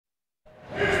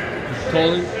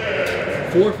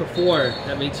Cohlton, 4 for 4,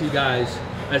 that makes you guys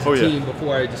as a team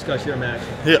before I discuss your match.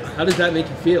 Yeah. How does that make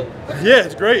you feel? Yeah,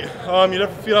 it's great. You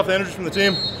definitely feed off the energy from the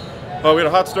team. We had a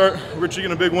hot start, Richie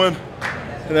getting a big win,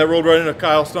 and that rolled right into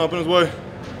Kyle stomping his way.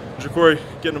 Ja'Cory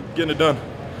getting it done.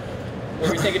 What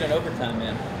were you thinking in overtime,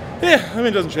 man? Yeah, I mean,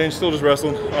 it doesn't change, still just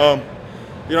wrestling.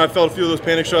 I felt a few of those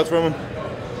panic shots from him,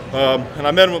 and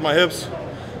I met him with my hips.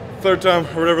 Third time,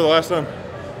 or whatever the last time,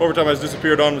 overtime I just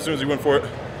disappeared on him as soon as he went for it.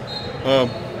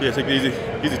 Yeah, take the easy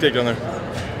takedown there.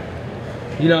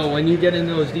 You know, when you get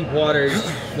into those deep waters,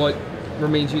 what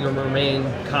remains you to remain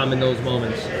calm in those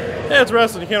moments? Yeah, it's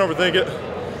wrestling, you can't overthink it.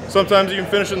 Sometimes you can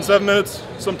finish it in 7 minutes,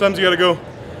 sometimes you gotta go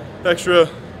extra,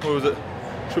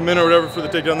 extra minute or whatever for the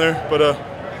takedown there. But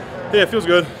yeah, it feels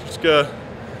good. Just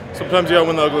sometimes you gotta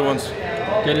win the ugly ones.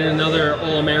 Getting another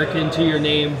All-American to your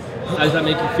name, how does that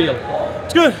make you feel?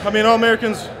 It's good. I mean,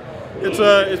 All-Americans,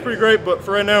 it's pretty great, but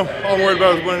for right now, all I'm worried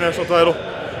about is winning a national title.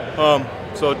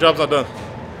 So the job's not done.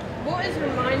 What is your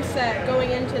mindset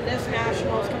going into this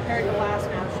nationals compared to last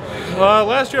nationals?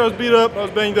 Last year I was beat up, I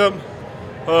was banged up,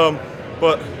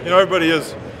 but everybody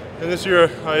is. And this year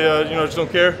I just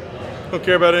don't care. Don't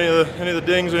care about any of the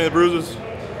dings, any of the bruises.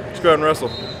 Just go out and wrestle.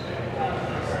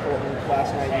 Cohlton,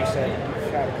 last night you said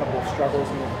you've had a couple of struggles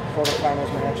in the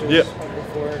quarterfinals matches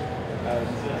before.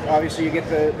 Obviously, you get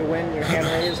the win, your hand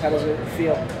raised. How does it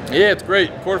feel? Yeah, it's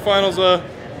great. Quarterfinals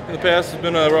in the past has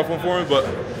been a rough one for me, but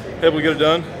able to get it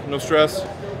done, no stress,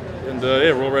 and yeah,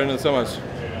 roll right into the semis.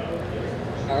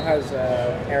 How has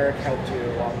Eric helped you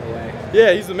along the way?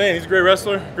 Yeah, he's the man. He's a great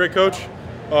wrestler, great coach.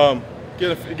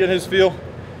 Getting his feel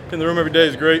in the room every day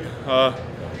is great.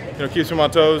 Keeps him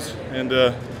on toes, and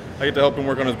I get to help him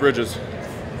work on his bridges.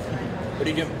 What are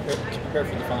you doing to prepare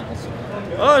for the finals?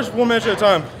 Just one match at a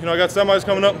time. I got semis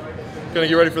coming up. Gonna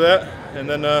get ready for that, and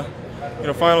then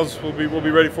finals we'll be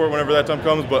ready for it whenever that time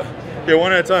comes. But yeah,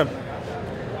 one at a time.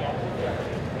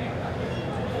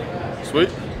 Sweet.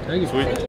 Thank you. Sweet.